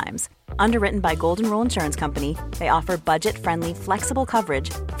changing times. Underwritten by Golden Rule Insurance Company, they offer budget-friendly, flexible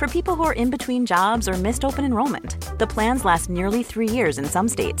coverage for people who are in between jobs or missed open enrollment. The plans last nearly 3 years in some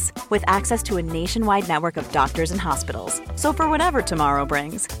states, with access to a nationwide network of doctors and hospitals. So for whatever tomorrow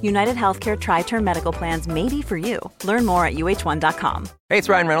brings, United Healthcare Tri-Term Medical Plans may be for you. Learn more at uh1.com. Hey, it's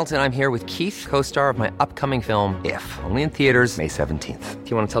Ryan Reynolds, and I'm here with Keith, co-star of my upcoming film, If, only in theaters May 17th. Do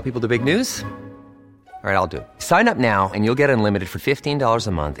you want to tell people the big news? All right, I'll do it. Sign up now and you'll get unlimited for $15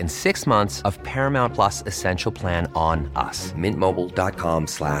 a month and 6 months of Paramount Plus Essential Plan on us.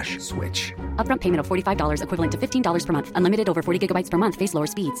 MintMobile.com/switch. Upfront payment of $45 equivalent to $15 per month. Unlimited over 40 gigabytes per month. Face lower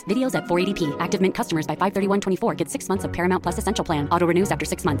speeds. Videos at 480p. Active Mint customers by 531.24 get 6 months of Paramount Plus Essential Plan. Auto renews after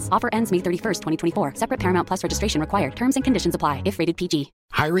 6 months. Offer ends May 31st, 2024. Separate Paramount Plus registration required. Terms and conditions apply if rated PG.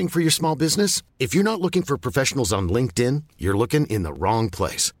 Hiring for your small business? If you're not looking for professionals on LinkedIn, you're looking in the wrong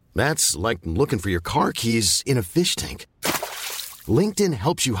place. That's like looking for your car keys in a fish tank. LinkedIn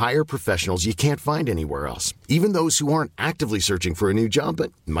helps you hire professionals you can't find anywhere else, even those who aren't actively searching for a new job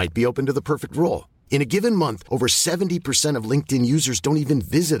but might be open to the perfect role. In a given month, over 70% of LinkedIn users don't even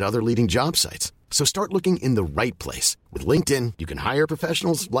visit other leading job sites. So start looking in the right place. With LinkedIn, you can hire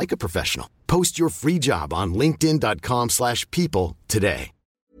professionals like a professional. Post your free job on linkedin.com/people today.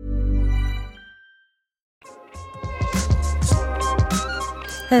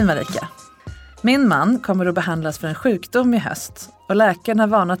 Hej Marika. Min man kommer att behandlas för en sjukdom i höst och läkaren har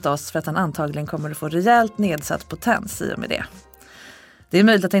varnat oss för att han antagligen kommer att få rejält nedsatt potens i och med det. Det är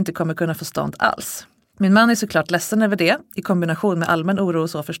möjligt att jag inte kommer kunna få stånd alls. Min man är såklart ledsen över det, i kombination med allmän oro och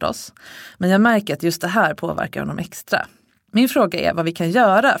så förstås. Men jag märker att just det här påverkar honom extra. Min fråga är vad vi kan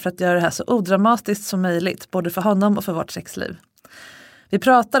göra för att göra det här så odramatiskt som möjligt, både för honom och för vårt sexliv. Vi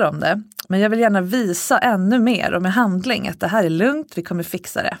pratar om det, men jag vill gärna visa ännu mer och med handling att det här är lugnt, vi kommer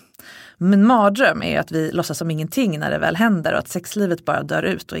fixa det. Min mardröm är att vi låtsas som ingenting när det väl händer och att sexlivet bara dör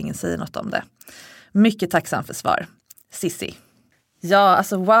ut och ingen säger något om det. Mycket tacksam för svar. Sissi. Ja,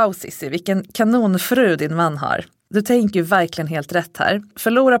 alltså wow Sissi, vilken kanonfru din man har. Du tänker ju verkligen helt rätt här.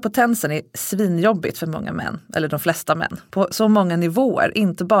 Förlora potensen är svinjobbigt för många män, eller de flesta män. På så många nivåer,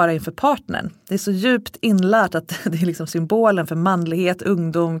 inte bara inför partnern. Det är så djupt inlärt att det är liksom symbolen för manlighet,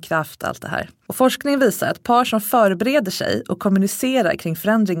 ungdom, kraft, allt det här. Och forskning visar att par som förbereder sig och kommunicerar kring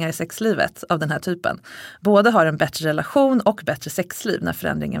förändringar i sexlivet av den här typen, både har en bättre relation och bättre sexliv när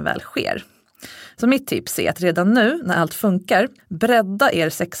förändringen väl sker. Så mitt tips är att redan nu, när allt funkar, bredda er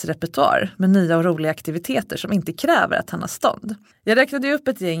sexrepertoar med nya och roliga aktiviteter som inte kräver att han har stånd. Jag räknade ju upp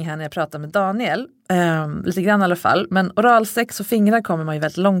ett gäng här när jag pratade med Daniel, lite grann i alla fall, men oralsex och fingrar kommer man ju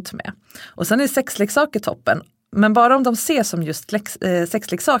väldigt långt med. Och sen är sexleksaker toppen, men bara om de ses som just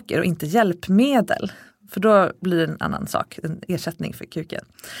sexleksaker och inte hjälpmedel. För då blir det en annan sak, en ersättning för kuken.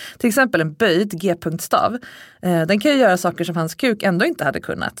 Till exempel en böjd G-punktstav. Den kan ju göra saker som hans kuk ändå inte hade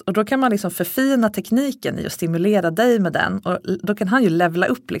kunnat. Och då kan man liksom förfina tekniken i att stimulera dig med den. Och då kan han ju levla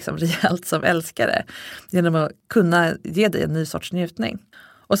upp liksom rejält som älskare. Genom att kunna ge dig en ny sorts njutning.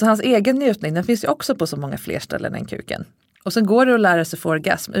 Och så hans egen njutning, den finns ju också på så många fler ställen än kuken. Och sen går det att lära sig få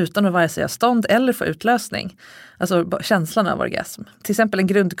orgasm utan att vare sig ha stånd eller få utlösning. Alltså känslan av orgasm. Till exempel en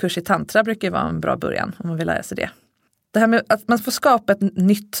grundkurs i tantra brukar ju vara en bra början om man vill lära sig det. Det här med att man får skapa ett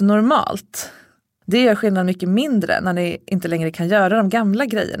nytt normalt. Det gör skillnad mycket mindre när ni inte längre kan göra de gamla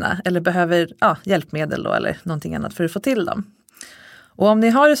grejerna. Eller behöver hjälpmedel då, eller någonting annat för att få till dem. Och om ni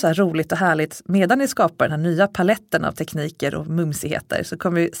har det så här roligt och härligt medan ni skapar den här nya paletten av tekniker och mumsigheter så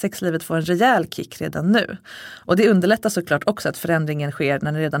kommer sexlivet få en rejäl kick redan nu. Och det underlättar såklart också att förändringen sker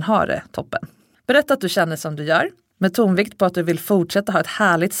när ni redan har det toppen. Berätta att du känner som du gör, med tonvikt på att du vill fortsätta ha ett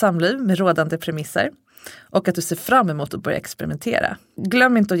härligt samliv med rådande premisser. Och att du ser fram emot att börja experimentera.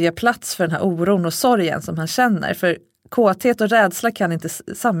 Glöm inte att ge plats för den här oron och sorgen som han känner, för kåthet och rädsla kan inte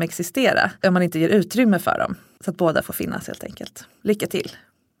samexistera om man inte ger utrymme för dem. Så att båda får finnas helt enkelt. Lycka till!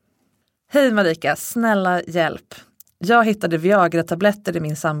 Hej Marika, snälla hjälp. Jag hittade Viagra-tabletter i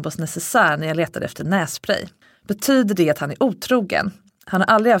min sambos necessär när jag letade efter nässpray. Betyder det att han är otrogen? Han har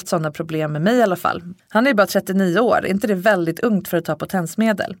aldrig haft sådana problem med mig i alla fall. Han är bara 39 år, är inte det väldigt ungt för att ta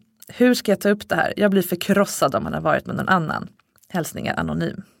potensmedel? Hur ska jag ta upp det här? Jag blir förkrossad om han har varit med någon annan. Hälsningar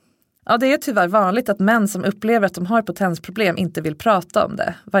anonym. Ja, det är tyvärr vanligt att män som upplever att de har potensproblem inte vill prata om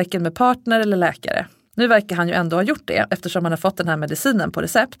det. Varken med partner eller läkare. Nu verkar han ju ändå ha gjort det eftersom han har fått den här medicinen på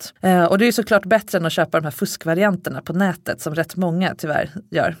recept. Och det är ju såklart bättre än att köpa de här fuskvarianterna på nätet som rätt många tyvärr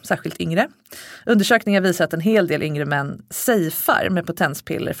gör, särskilt yngre. Undersökningar visar att en hel del yngre män safear med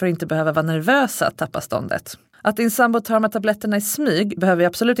potenspiller för att inte behöva vara nervösa att tappa ståndet. Att din sambo tar de här tabletterna i smyg behöver ju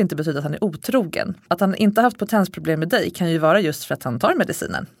absolut inte betyda att han är otrogen. Att han inte haft potensproblem med dig kan ju vara just för att han tar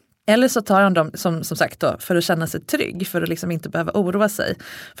medicinen. Eller så tar han dem som sagt då, för att känna sig trygg, för att liksom inte behöva oroa sig.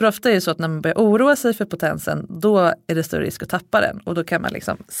 För ofta är det så att när man börjar oroa sig för potensen, då är det större risk att tappa den. Och då kan man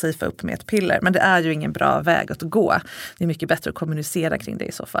liksom safea upp med ett piller. Men det är ju ingen bra väg att gå. Det är mycket bättre att kommunicera kring det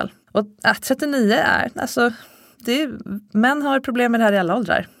i så fall. Och 39 män har problem med det här i alla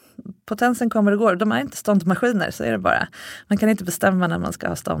åldrar. Potensen kommer och går. De är inte ståndmaskiner, så är det bara. Man kan inte bestämma när man ska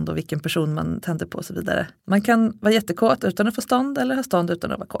ha stånd och vilken person man tänder på och så vidare. Man kan vara jättekåt utan att få stånd eller ha stånd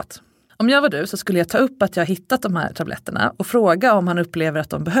utan att vara kåt. Om jag var du så skulle jag ta upp att jag har hittat de här tabletterna och fråga om han upplever att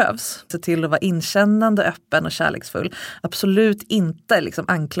de behövs. Se till att vara inkännande, öppen och kärleksfull. Absolut inte liksom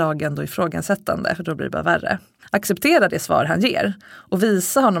anklagande och ifrågasättande, för då blir det bara värre. Acceptera det svar han ger och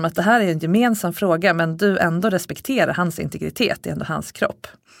visa honom att det här är en gemensam fråga, men du ändå respekterar hans integritet, det är ändå hans kropp.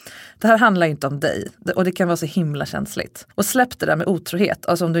 Det här handlar inte om dig och det kan vara så himla känsligt. Och släpp det där med otrohet,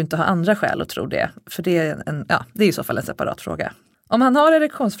 alltså om du inte har andra skäl att tro det. För det är i så fall en separat fråga. Om han har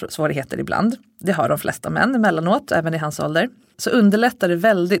erektionssvårigheter ibland, det har de flesta män emellanåt, även i hans ålder, så underlättar det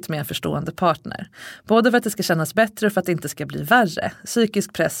väldigt med en förstående partner. Både för att det ska kännas bättre och för att det inte ska bli värre.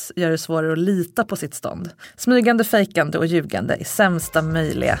 Psykisk press gör det svårare att lita på sitt stånd. Smygande, fejkande och ljugande är sämsta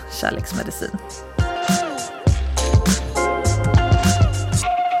möjliga kärleksmedicin.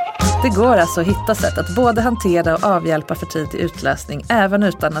 Det går alltså att hitta sätt att både hantera och avhjälpa för tidig utlösning även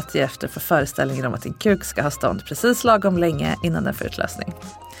utan att ge efter för föreställningen om att din kuk ska ha stånd precis lagom länge innan den får utlösning.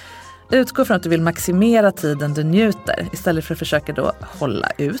 Utgå från att du vill maximera tiden du njuter istället för att försöka då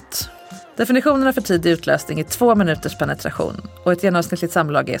hålla ut. Definitionerna för tidig utlösning är 2 minuters penetration och ett genomsnittligt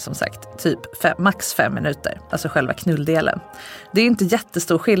samlag är som sagt typ max 5 minuter, alltså själva knulldelen. Det är inte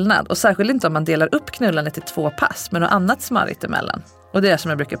jättestor skillnad och särskilt inte om man delar upp knullandet i 2 pass med något annat smarrigt emellan. Och det är som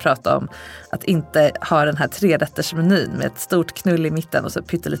jag brukar prata om, att inte ha den här 3-rättersmenyn med ett stort knull i mitten och så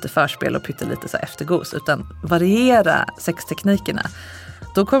pyttelite förspel och pyttelite så eftergos, utan variera sexteknikerna.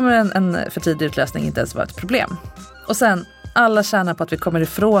 Då kommer en för tidig utlösning inte ens vara ett problem. Och sen, alla tjänar på att vi kommer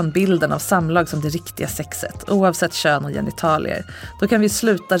ifrån bilden av samlag som det riktiga sexet, oavsett kön och genitalier. Då kan vi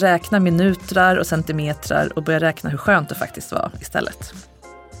sluta räkna minutrar och centimetrar och börja räkna hur skönt det faktiskt var istället.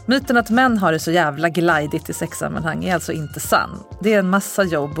 Myten att män har det så jävla glajdigt i sexsammanhang är alltså inte sann. Det är en massa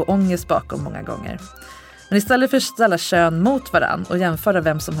jobb och ångest bakom många gånger. Men istället för att ställa kön mot varann och jämföra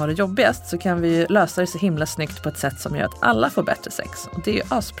vem som har det jobbigast så kan vi lösa det så himla snyggt på ett sätt som gör att alla får bättre sex. Och det är ju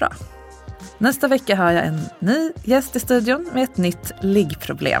asbra. Nästa vecka har jag en ny gäst i studion med ett nytt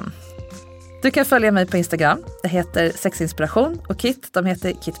liggproblem. Du kan följa mig på Instagram. Det heter Sexinspiration och Kit, de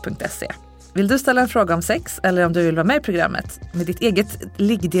heter kit.se. Vill du ställa en fråga om sex eller om du vill vara med i programmet med ditt eget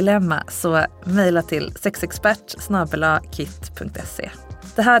liggdilemma så mejla till sexexpert@kit.se.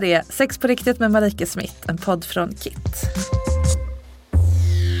 Det här är Sex på riktigt med Marika Smith, en podd från Kit.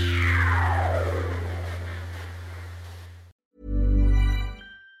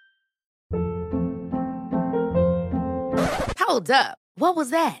 Hold up. What was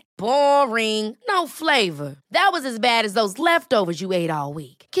that? Boring. No flavor. That was as bad as those leftovers you ate all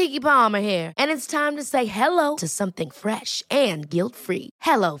week. Keke Palmer here, and it's time to say hello to something fresh and guilt-free.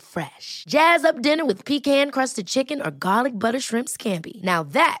 Hello Fresh. Jazz up dinner with pecan-crusted chicken or garlic butter shrimp scampi. Now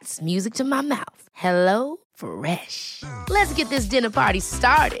that's music to my mouth. Hello Fresh. Let's get this dinner party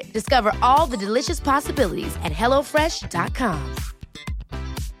started. Discover all the delicious possibilities at hellofresh.com.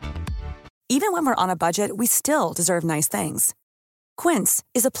 Even when we're on a budget, we still deserve nice things. Quince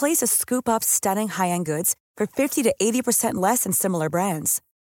is a place to scoop up stunning high-end goods for 50 to 80% less than similar brands.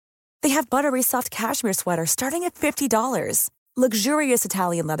 They have buttery soft cashmere sweaters starting at $50, luxurious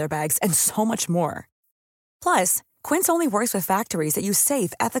Italian leather bags, and so much more. Plus, Quince only works with factories that use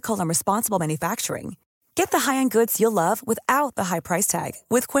safe, ethical, and responsible manufacturing. Get the high-end goods you'll love without the high price tag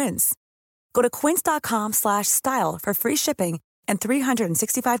with Quince. Go to quince.com/style for free shipping and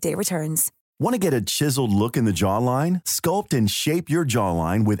 365-day returns. Want to get a chiseled look in the jawline? Sculpt and shape your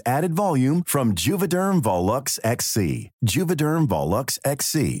jawline with added volume from Juvederm Volux XC. Juvederm Volux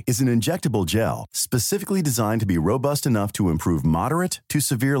XC is an injectable gel specifically designed to be robust enough to improve moderate to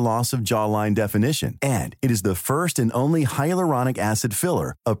severe loss of jawline definition. And it is the first and only hyaluronic acid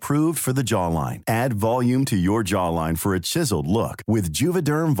filler approved for the jawline. Add volume to your jawline for a chiseled look with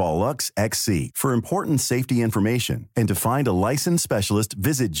Juvederm Volux XC. For important safety information and to find a licensed specialist,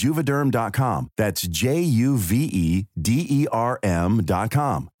 visit Juvederm.com. That's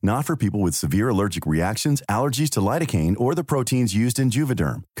Juvederm.com. Not for people with severe allergic reactions, allergies to lidocaine, or the proteins used in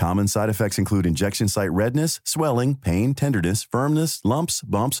Juvederm. Common side effects include injection site redness, swelling, pain, tenderness, firmness, lumps,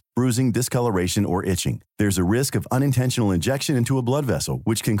 bumps, bruising, discoloration, or itching. There's a risk of unintentional injection into a blood vessel,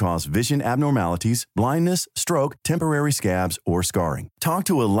 which can cause vision abnormalities, blindness, stroke, temporary scabs, or scarring. Talk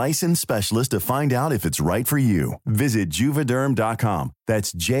to a licensed specialist to find out if it's right for you. Visit Juvederm.com.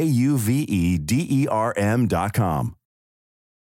 That's Juvederm.com.